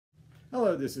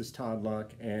Hello, this is Todd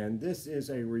Luck, and this is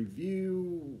a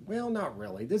review. Well, not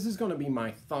really. This is going to be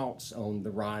my thoughts on the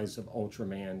rise of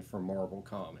Ultraman from Marvel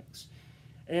Comics.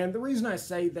 And the reason I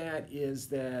say that is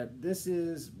that this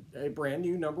is a brand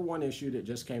new #1 issue that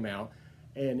just came out,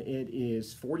 and it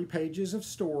is 40 pages of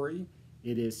story.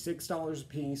 It is $6 a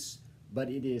piece, but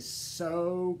it is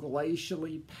so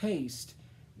glacially paced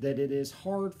that it is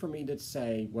hard for me to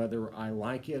say whether I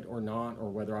like it or not, or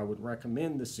whether I would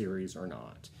recommend the series or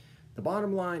not. The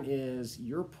bottom line is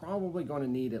you're probably going to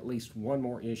need at least one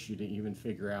more issue to even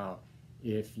figure out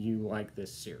if you like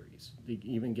this series, to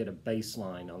even get a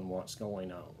baseline on what's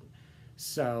going on.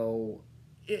 So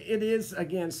it is,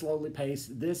 again, slowly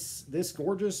paced. This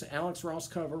gorgeous Alex Ross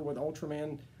cover with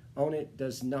Ultraman on it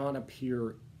does not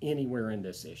appear anywhere in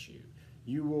this issue.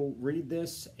 You will read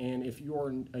this, and if you are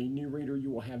a new reader, you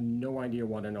will have no idea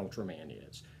what an Ultraman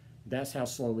is. That's how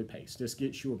slowly paced. This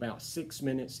gets you about 6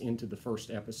 minutes into the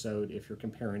first episode if you're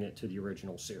comparing it to the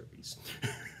original series.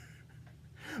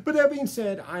 But that being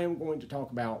said, I am going to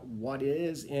talk about what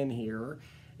is in here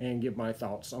and give my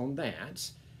thoughts on that.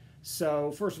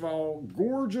 So first of all,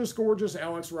 gorgeous, gorgeous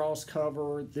Alex Ross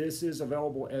cover. This is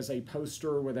available as a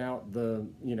poster without the,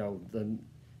 the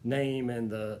name and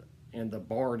the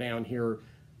bar down here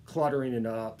cluttering it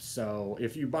up. So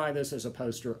if you buy this as a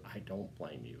poster, I don't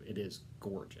blame you. It is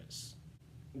gorgeous.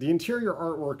 The interior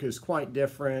artwork is quite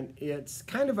different. It's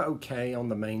kind of okay on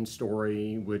the main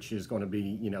story, which is going to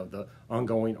be, the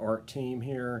ongoing art team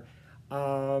here.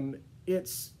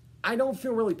 I don't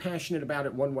feel really passionate about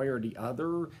it one way or the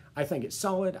other. I think it's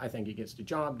solid. I think it gets the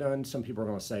job done. Some people are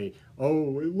going to say,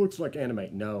 oh, it looks like anime.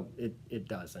 No, it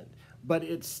doesn't. But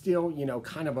it's still,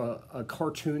 kind of a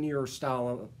cartoonier style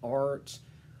of art.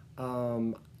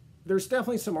 There's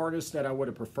definitely some artists that I would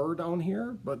have preferred on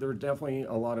here, but there are definitely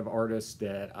a lot of artists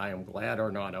that I am glad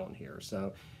are not on here.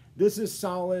 So this is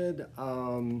solid.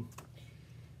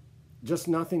 Just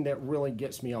nothing that really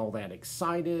gets me all that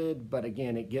excited, but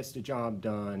again, it gets the job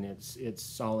done. It's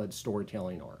solid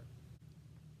storytelling art.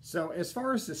 So as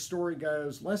far as the story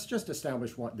goes, let's just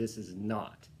establish what this is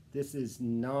not. This is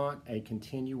not a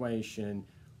continuation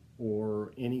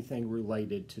or anything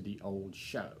related to the old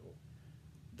show.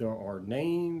 There are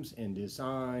names and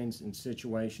designs and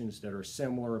situations that are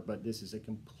similar, but this is a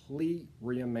complete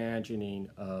reimagining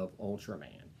of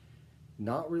Ultraman.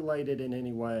 Not related in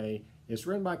any way. It's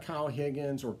written by Kyle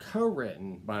Higgins, or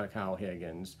co-written by Kyle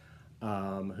Higgins,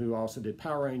 who also did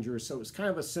Power Rangers. So it's kind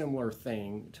of a similar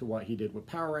thing to what he did with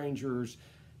Power Rangers,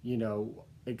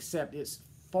 except it's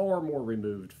far more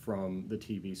removed from the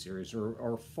TV series,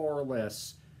 or far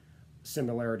less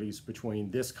similarities between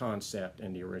this concept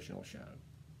and the original show.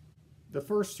 The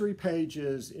first 3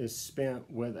 pages is spent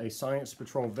with a Science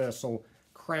Patrol vessel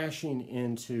crashing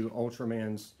into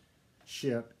Ultraman's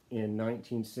ship in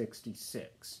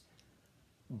 1966.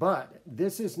 But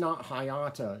this is not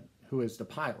Hayata who is the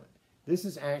pilot. This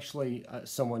is actually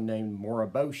someone named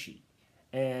Moriboshi.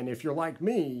 And if you're like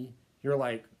me, you're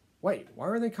like, wait, why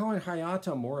are they calling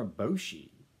Hayata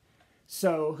Moriboshi?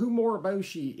 So who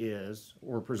Moriboshi is,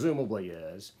 or presumably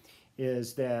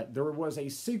is that there was a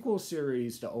sequel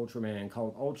series to Ultraman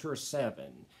called Ultra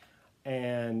 7,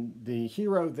 and the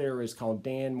hero there is called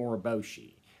Dan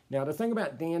Moriboshi. Now, the thing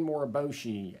about Dan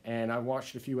Moriboshi, and I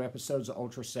watched a few episodes of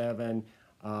Ultra 7,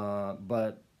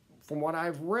 but from what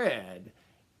I've read,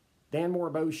 Dan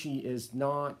Moriboshi is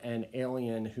not an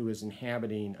alien who is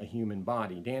inhabiting a human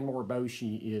body. Dan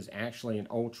Moriboshi is actually an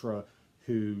Ultra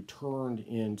who turned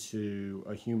into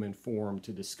a human form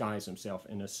to disguise himself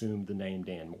and assumed the name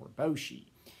Dan Moriboshi.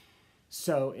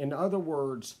 So, in other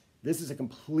words, this is a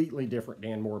completely different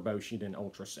Dan Moriboshi than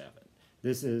Ultra 7.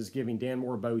 This is giving Dan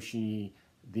Moriboshi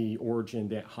the origin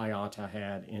that Hayata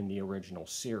had in the original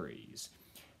series.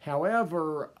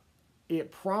 However,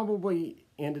 it probably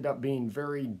ended up being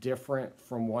very different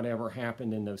from whatever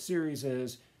happened in those series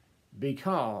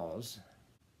because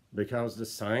the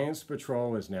Science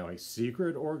Patrol is now a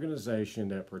secret organization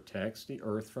that protects the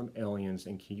Earth from aliens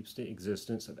and keeps the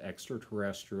existence of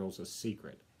extraterrestrials a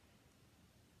secret.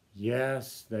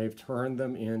 Yes, they've turned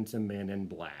them into Men in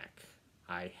Black.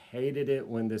 I hated it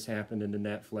when this happened in the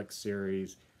Netflix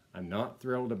series. I'm not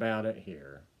thrilled about it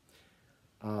here.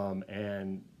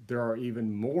 And there are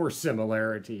even more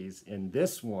similarities in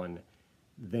this one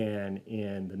than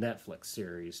in the Netflix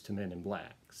series to Men in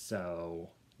Black.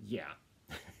 So, yeah.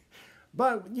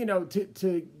 But,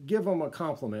 to give them a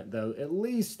compliment, though, at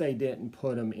least they didn't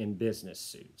put them in business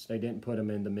suits. They didn't put them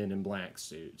in the Men in Black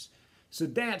suits. So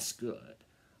that's good.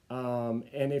 And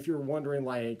if you're wondering,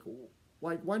 like,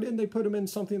 why didn't they put them in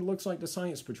something that looks like the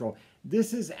Science Patrol?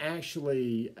 This is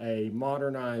actually a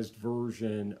modernized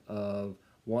version of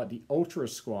what the Ultra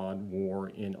Squad wore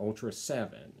in Ultra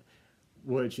 7,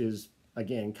 which is,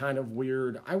 again, kind of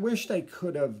weird. I wish they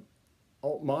could have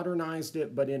modernized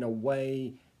it, but in a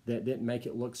way that didn't make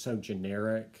it look so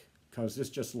generic, because this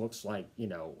just looks like, you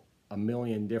know, a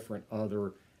million different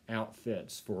other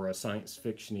outfits for a science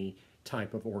fiction-y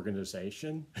type of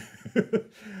organization.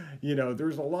 You know,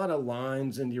 there's a lot of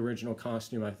lines in the original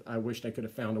costume I wish they could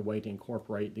have found a way to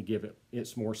incorporate to give it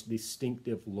its more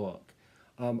distinctive look.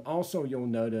 Also, you'll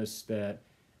notice that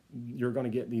you're going to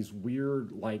get these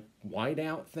weird, like,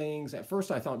 whiteout things. At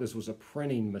first, I thought this was a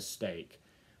printing mistake,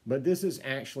 but this is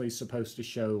actually supposed to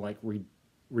show, like,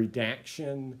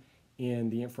 redaction in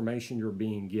the information you're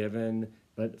being given,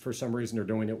 but for some reason they're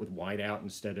doing it with whiteout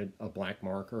instead of a black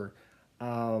marker.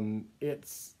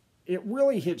 It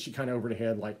really hits you kind of over the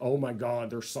head, like, oh my God,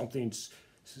 there's something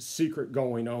secret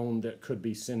going on that could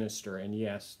be sinister. And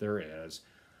yes, there is.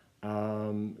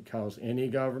 Because any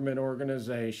government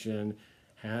organization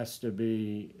has to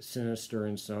be sinister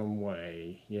in some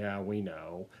way. Yeah, we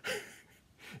know.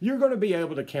 You're going to be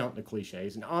able to count the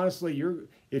cliches. And honestly,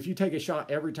 if you take a shot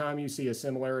every time you see a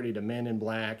similarity to Men in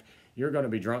Black, you're going to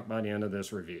be drunk by the end of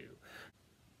this review.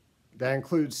 That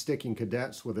includes sticking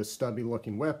cadets with a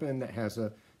stubby-looking weapon that has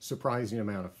a surprising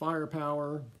amount of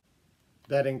firepower.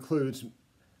 That includes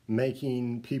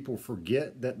making people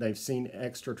forget that they've seen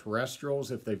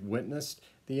extraterrestrials if they've witnessed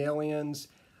the aliens.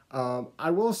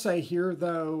 I will say here,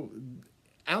 though,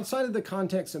 outside of the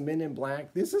context of Men in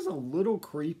Black, this is a little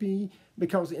creepy,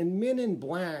 because in Men in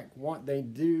Black, what they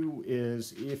do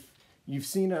is, if you've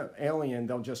seen an alien,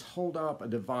 they'll just hold up a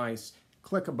device,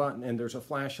 click a button, and there's a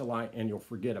flash of light, and you'll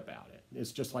forget about it.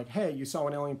 It's just like, hey, you saw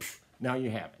an alien, pff, now you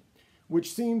haven't.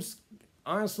 Which seems,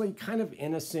 honestly, kind of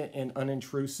innocent and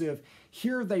unintrusive.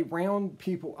 Here, they round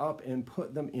people up and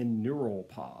put them in neural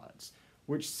pods,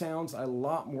 which sounds a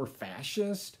lot more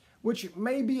fascist, which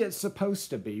maybe it's supposed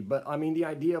to be, but I mean, the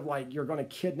idea of, like, you're going to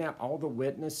kidnap all the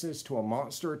witnesses to a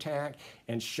monster attack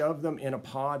and shove them in a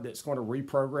pod that's going to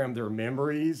reprogram their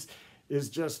memories is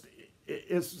just,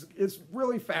 it's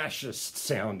really fascist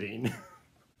sounding.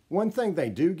 One thing they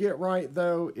do get right,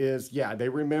 though, is, yeah, they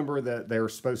remember that they're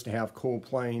supposed to have cool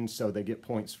planes, so they get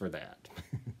points for that.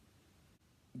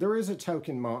 There is a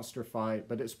token monster fight,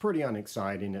 but it's pretty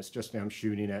unexciting. It's just them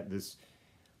shooting at this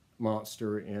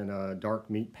monster in a dark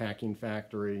meat packing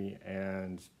factory,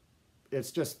 and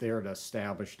it's just there to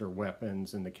establish their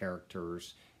weapons and the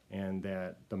characters, and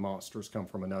that the monsters come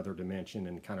from another dimension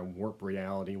and kind of warp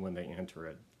reality when they enter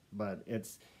it. But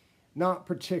it's not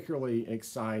particularly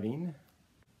exciting.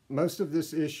 Most of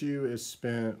this issue is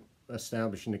spent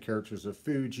establishing the characters of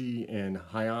Fuji and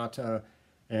Hayata,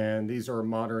 and these are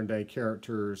modern day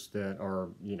characters that are,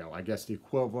 you know, I guess the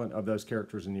equivalent of those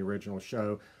characters in the original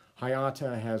show.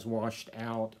 Hayata has washed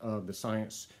out of the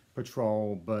Science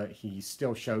Patrol, but he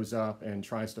still shows up and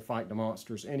tries to fight the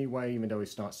monsters anyway, even though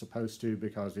he's not supposed to,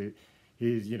 because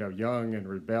he's, you know, young and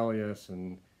rebellious.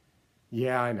 And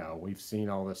yeah, I know, we've seen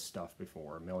all this stuff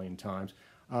before a million times.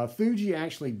 Fuji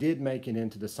actually did make it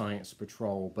into the Science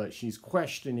Patrol, but she's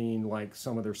questioning, like,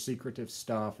 some of their secretive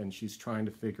stuff, and she's trying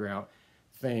to figure out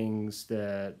things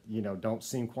that, you know, don't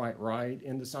seem quite right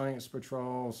in the Science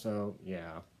Patrol, so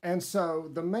yeah. And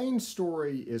so the main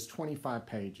story is 25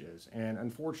 pages, and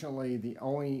unfortunately the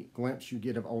only glimpse you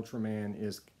get of Ultraman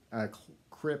is a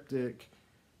cryptic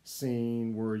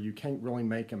scene where you can't really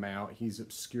make him out. He's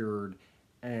obscured,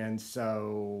 and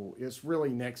so it's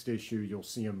really next issue you'll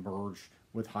see him merge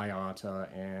with Hayata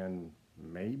and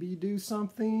maybe do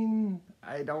something.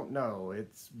 I don't know.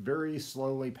 It's very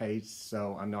slowly paced,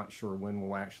 so I'm not sure when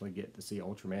we'll actually get to see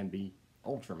Ultraman be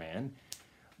Ultraman.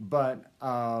 But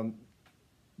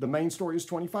the main story is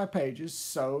 25 pages,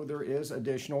 so there is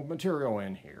additional material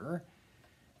in here.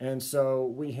 And so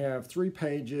we have 3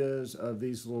 pages of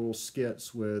these little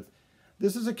skits with,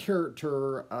 this is a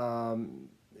character,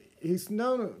 he's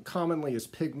known commonly as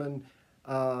Pigman.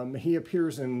 He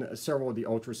appears in several of the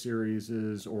Ultra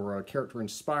series, or a character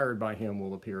inspired by him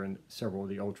will appear in several of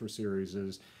the Ultra series.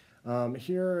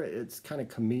 Here it's kind of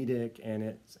comedic, and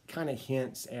it kind of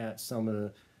hints at some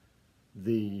of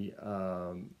the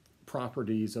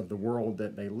properties of the world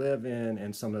that they live in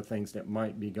and some of the things that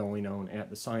might be going on at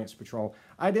the Science Patrol.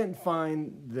 I didn't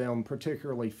find them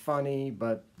particularly funny,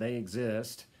 but they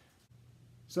exist.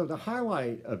 So the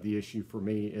highlight of the issue for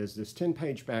me is this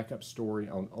 10-page backup story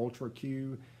on Ultra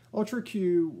Q. Ultra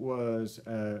Q was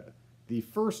the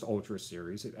first Ultra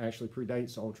series. It actually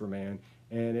predates Ultraman,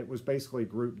 and it was basically a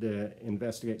group that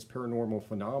investigates paranormal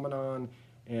phenomenon,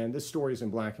 And this story is in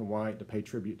black and white to pay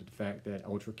tribute to the fact that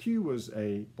Ultra Q was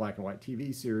a black and white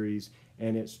TV series,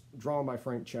 and it's drawn by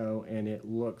Frank Cho, and it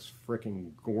looks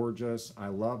freaking gorgeous. I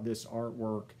love this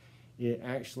artwork. It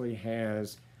actually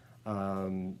has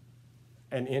an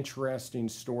interesting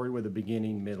story with a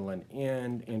beginning, middle, and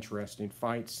end, interesting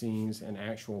fight scenes, an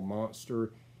actual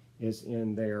monster is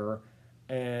in there.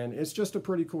 And it's just a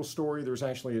pretty cool story. There's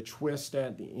actually a twist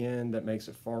at the end that makes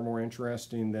it far more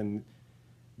interesting than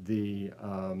the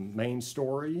main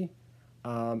story.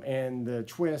 And the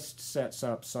twist sets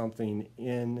up something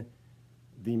in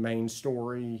the main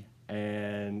story.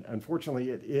 And unfortunately,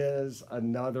 it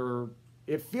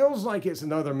feels like it's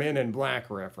another Men in Black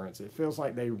reference. It feels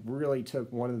like they really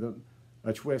took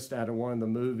a twist out of one of the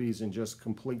movies and just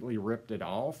completely ripped it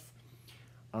off.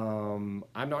 I'm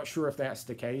not sure if that's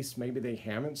the case. Maybe they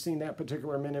haven't seen that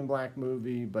particular Men in Black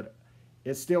movie, but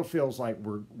it still feels like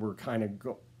we're kind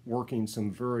of working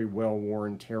some very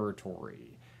well-worn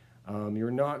territory.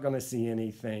 You're not going to see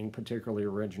anything particularly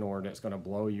original or that's going to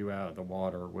blow you out of the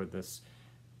water with this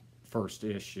first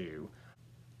issue.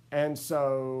 And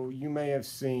so you may have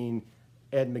seen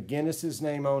Ed McGuinness's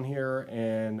name on here,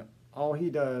 and all he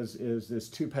does is this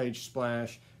 2-page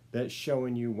splash that's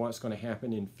showing you what's going to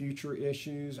happen in future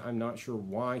issues. I'm not sure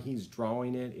why he's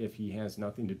drawing it if he has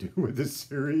nothing to do with the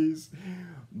series.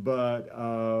 But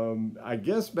I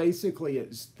guess basically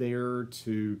it's there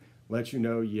to let you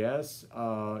know, yes,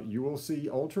 you will see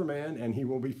Ultraman and he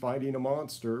will be fighting a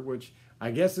monster, which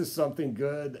I guess is something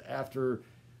good after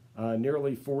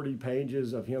nearly 40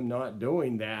 pages of him not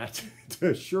doing that to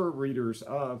assure readers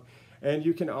of. And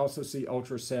you can also see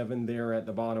Ultra 7 there at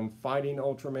the bottom fighting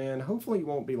Ultraman. Hopefully it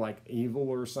won't be like evil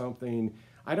or something.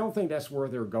 I don't think that's where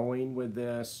they're going with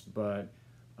this, but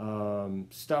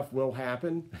stuff will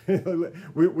happen.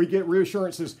 we get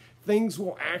reassurances. Things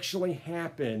will actually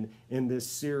happen in this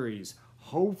series,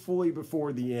 hopefully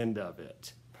before the end of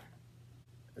it.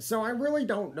 So I really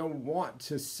don't know what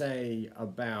to say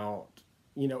about,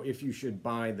 if you should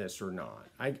buy this or not.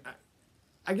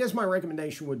 I guess my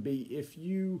recommendation would be, if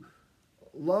you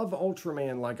love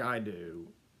Ultraman like I do,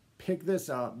 pick this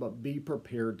up, but be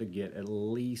prepared to get at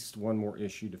least one more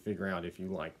issue to figure out if you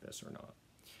like this or not.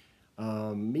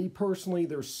 Me personally,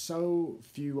 there's so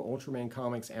few Ultraman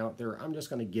comics out there, I'm just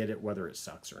going to get it whether it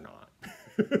sucks or not.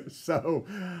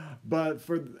 But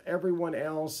for everyone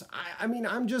else, I mean,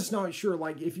 I'm just not sure.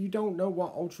 Like, if you don't know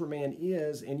what Ultraman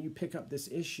is and you pick up this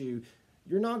issue,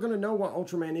 you're not going to know what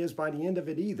Ultraman is by the end of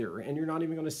it either, and you're not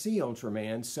even going to see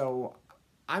Ultraman. So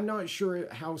I'm not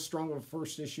sure how strong of a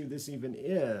first issue this even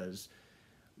is.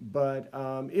 But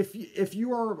if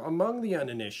you are among the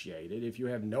uninitiated, if you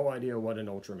have no idea what an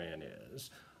Ultraman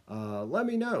is, let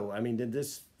me know. I mean, did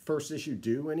this first issue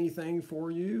do anything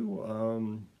for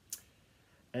you?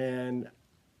 And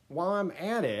while I'm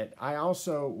at it, I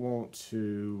also want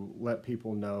to let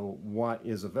people know what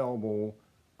is available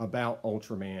about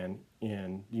Ultraman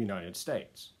in the United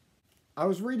States. I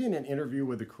was reading an interview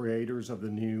with the creators of the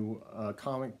new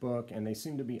comic book, and they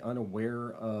seem to be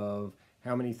unaware of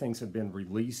how many things have been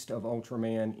released of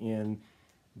Ultraman in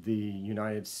the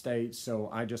United States. So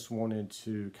I just wanted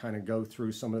to kind of go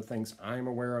through some of the things I'm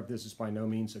aware of. This is by no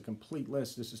means a complete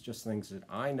list. This is just things that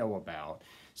I know about.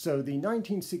 So the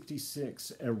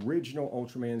 1966 original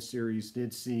Ultraman series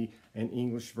did see an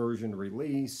English version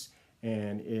release,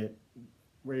 and it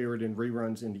aired in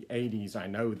reruns in the 80s. I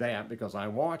know that because I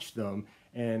watched them,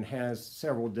 and has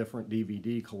several different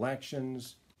DVD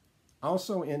collections.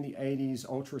 Also in the 80s,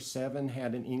 Ultra 7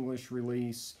 had an English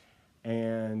release,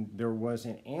 and there was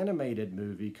an animated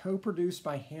movie co-produced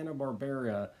by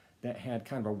Hanna-Barbera that had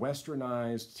kind of a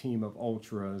westernized team of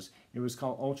Ultras. It was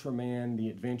called Ultraman: The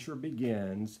Adventure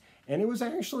Begins, and it was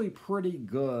actually pretty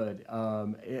good.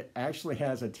 It actually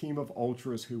has a team of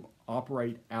Ultras who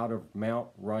operate out of Mount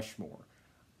Rushmore.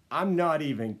 I'm not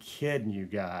even kidding you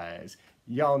guys.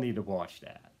 Y'all need to watch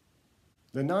that.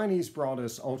 The 90s brought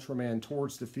us Ultraman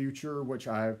Towards the Future, which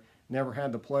I've never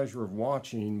had the pleasure of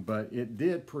watching, but it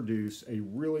did produce a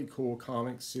really cool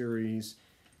comic series.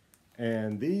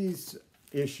 And these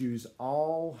issues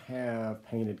all have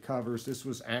painted covers. This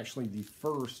was actually the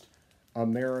first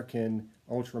American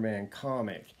Ultraman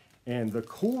comic. And the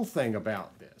cool thing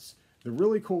about this, the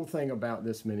really cool thing about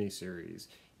this miniseries,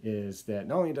 is that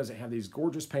not only does it have these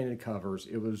gorgeous painted covers,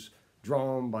 it was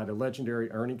drawn by the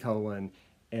legendary Ernie Cohen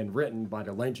and written by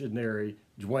the legendary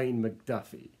Dwayne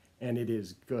McDuffie. And it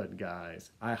is good,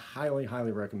 guys. I highly,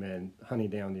 highly recommend hunting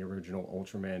down the original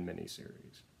Ultraman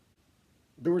miniseries.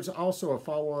 There was also a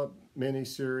follow-up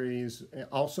miniseries,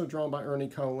 also drawn by Ernie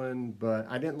Cohen, but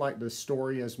I didn't like the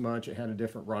story as much. It had a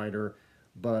different writer,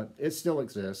 but it still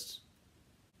exists.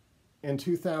 In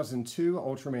 2002,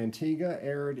 Ultraman Tiga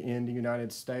aired in the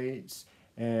United States,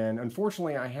 and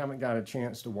unfortunately I haven't got a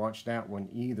chance to watch that one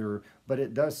either, but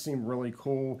it does seem really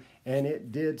cool, and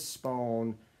it did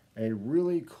spawn a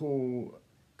really cool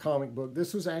comic book.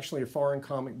 This was actually a foreign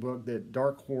comic book that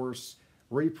Dark Horse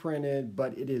reprinted,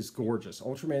 but it is gorgeous.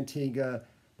 Ultraman Tiga,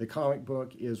 the comic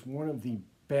book, is one of the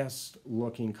best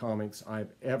looking comics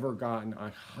I've ever gotten. I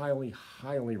highly,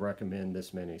 highly recommend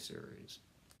this miniseries.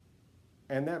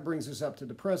 And that brings us up to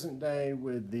the present day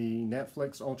with the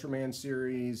Netflix Ultraman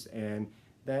series, and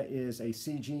that is a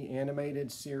CG animated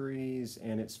series,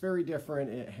 and it's very different.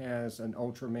 It has an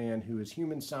Ultraman who is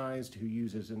human-sized, who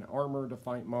uses an armor to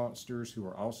fight monsters who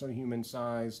are also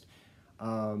human-sized.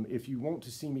 If you want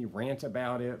to see me rant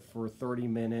about it for 30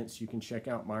 minutes, you can check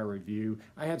out my review.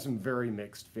 I had some very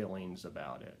mixed feelings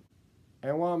about it.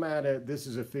 And while I'm at it, this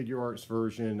is a figure arts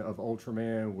version of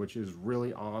Ultraman, which is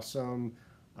really awesome.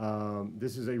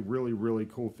 This is a really, really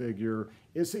cool figure.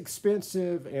 It's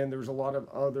expensive, and there's a lot of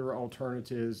other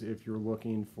alternatives if you're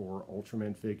looking for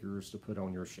Ultraman figures to put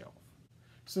on your shelf.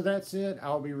 So that's it.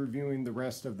 I'll be reviewing the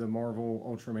rest of the Marvel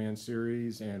Ultraman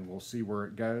series, and we'll see where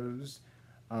it goes.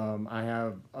 I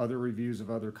have other reviews of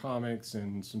other comics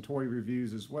and some toy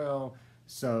reviews as well.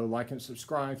 So like and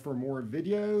subscribe for more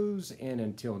videos, and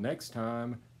until next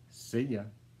time, see ya.